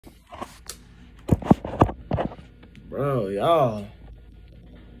Bro, y'all.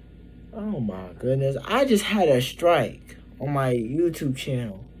 Oh my goodness. I just had a strike on my YouTube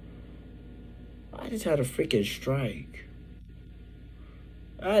channel. I just had a freaking strike.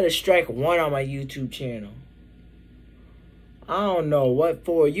 I had a strike 1 on my YouTube channel. I don't know what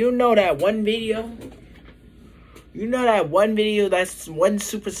for. You know that one video? You know that one video, that's one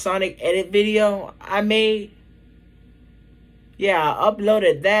supersonic edit video I made? Yeah, I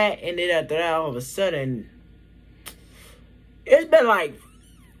uploaded that, and then after that, all of a sudden, it's been like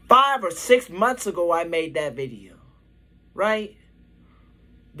 5 or 6 months ago I made that video, right?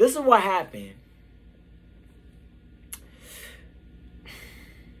 This is what happened.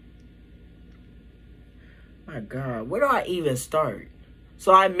 My God, where do I even start?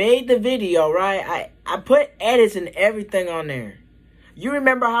 So I made the video, right? I put edits and everything on there. You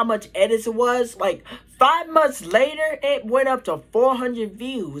remember how much edits it was? Like 5 months later, it went up to 400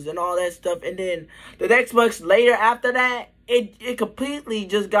 views and all that stuff. And then the next month later after that, it completely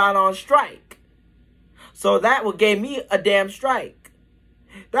just got on strike. So that what gave me a damn strike.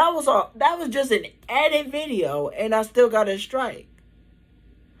 That was just an edit video, and I still got a strike.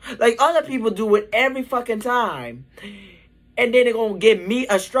 Like other people do it every fucking time, and then they're gonna give me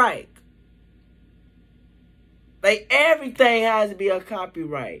a strike. Like everything has to be a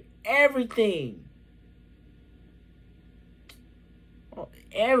copyright. Everything.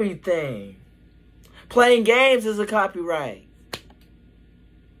 Everything. Playing games is a copyright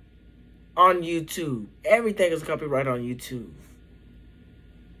on YouTube. Everything is a copyright on YouTube.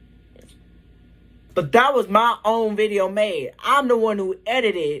 But that was my own video made. I'm the one who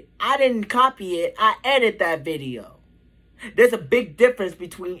edited. I didn't copy it. I edited that video. There's a big difference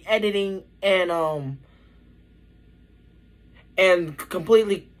between editing and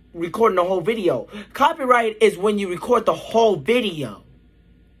completely recording the whole video. Copyright is when you record the whole video.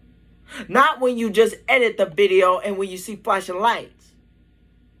 Not when you just edit the video and when you see flashing lights.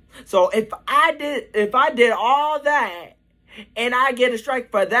 So if I did all that and I get a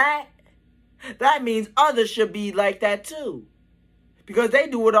strike for that, that means others should be like that too. Because they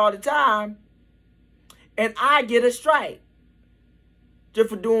do it all the time. And I get a strike just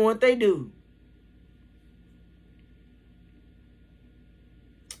for doing what they do.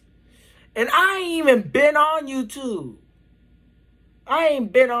 And I ain't even been on YouTube. I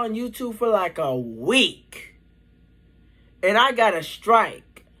ain't been on YouTube for like a week. And I got a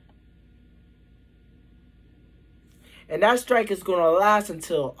strike. And that strike is going to last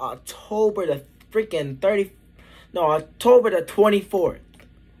until October the freaking October the 24th.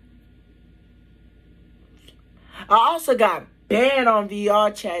 I also got banned on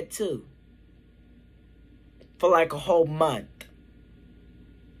VR chat too. For like a whole month.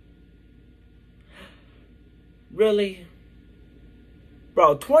 Really?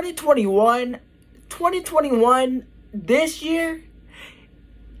 Bro, 2021, this year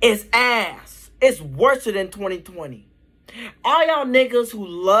is ass. It's worse than 2020. All y'all niggas who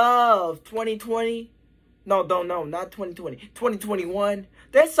love 2020, not 2020, 2021,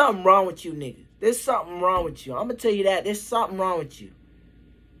 there's something wrong with you niggas. There's something wrong with you. I'm going to tell you that. There's something wrong with you.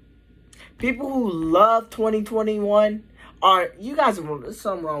 People who love 2021 there's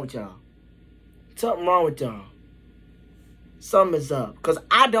something wrong with y'all. Something wrong with y'all. Something is up. Because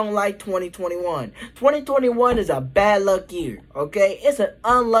I don't like 2021. 2021 is a bad luck year. Okay? It's an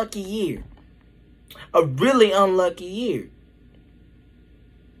unlucky year. A really unlucky year.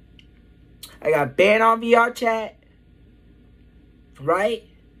 I got banned on VR chat. Right?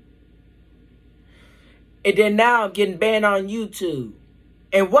 And then now I'm getting banned on YouTube.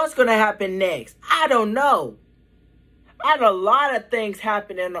 And what's going to happen next? I don't know. I had a lot of things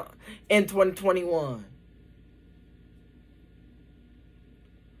happening in 2021.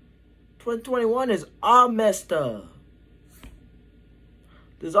 2021 is all messed up.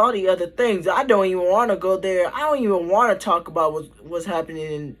 There's all the other things. I don't even want to go there. I don't even want to talk about what's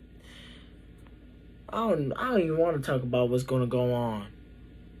happening in... I don't even want to talk about what's going to go on.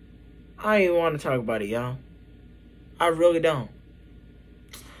 I don't even want to talk about it, y'all. I really don't.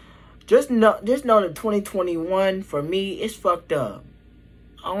 Just know that 2021 for me, it's fucked up.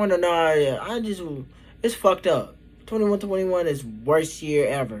 I want to know how it's fucked up. 21 is worst year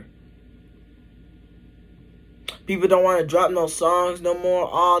ever. People don't want to drop no songs no more.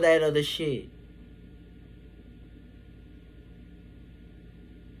 All that other shit.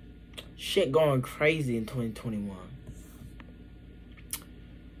 Shit going crazy in 2021.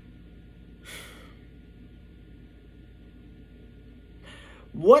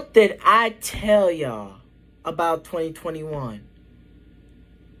 What did I tell y'all about 2021?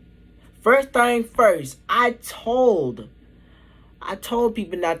 First thing first, I told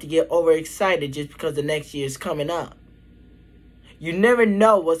people not to get overexcited just because the next year is coming up. You never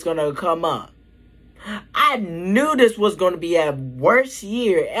know what's going to come up. I knew this was going to be a worst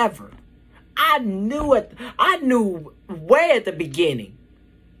year ever. I knew it. I knew way at the beginning.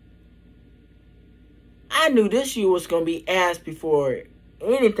 I knew this year was going to be ass before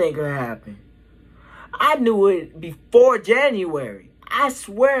anything could happen. I knew it before January. I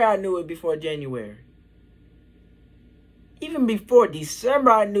swear I knew it before January. Even before December,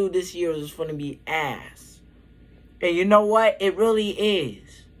 I knew this year was going to be ass. And you know what? It really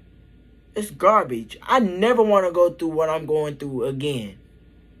is. It's garbage. I never want to go through what I'm going through again.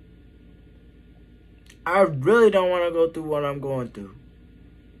 I really don't want to go through what I'm going through.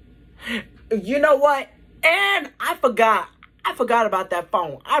 You know what? And I forgot about that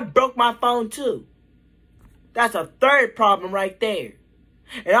phone. I broke my phone too. That's a third problem right there.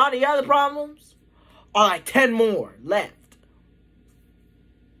 And all the other problems are like 10 more left.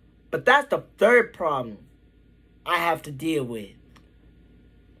 But that's the third problem I have to deal with.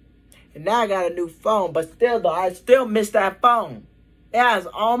 And now I got a new phone. But still though, I still miss that phone. It has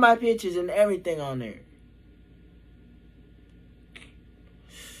all my pictures and everything on there.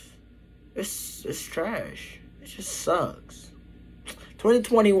 It's trash. It just sucks.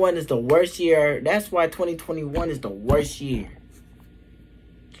 2021 is the worst year. That's why 2021 is the worst year.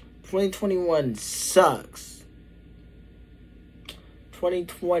 2021 sucks.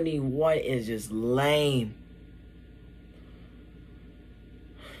 2021 is just lame.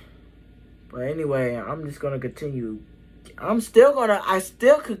 But anyway, I'm just gonna continue. I still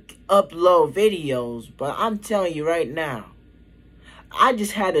could upload videos, but I'm telling you right now, I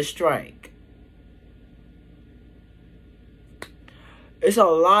just had a strike. It's a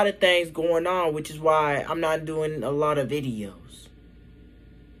lot of things going on, which is why I'm not doing a lot of videos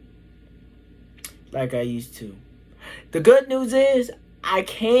like I used to. The good news is I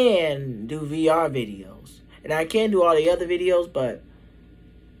can do VR videos. And I can do all the other videos, but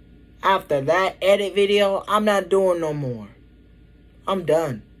after that edit video, I'm not doing no more. I'm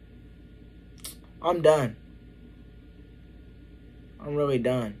done. I'm done. I'm really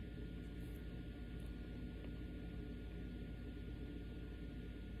done.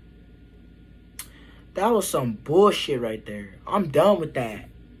 That was some bullshit right there. I'm done with that.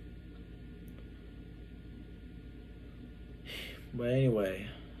 But anyway,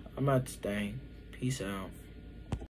 I'm out this thing. Peace out.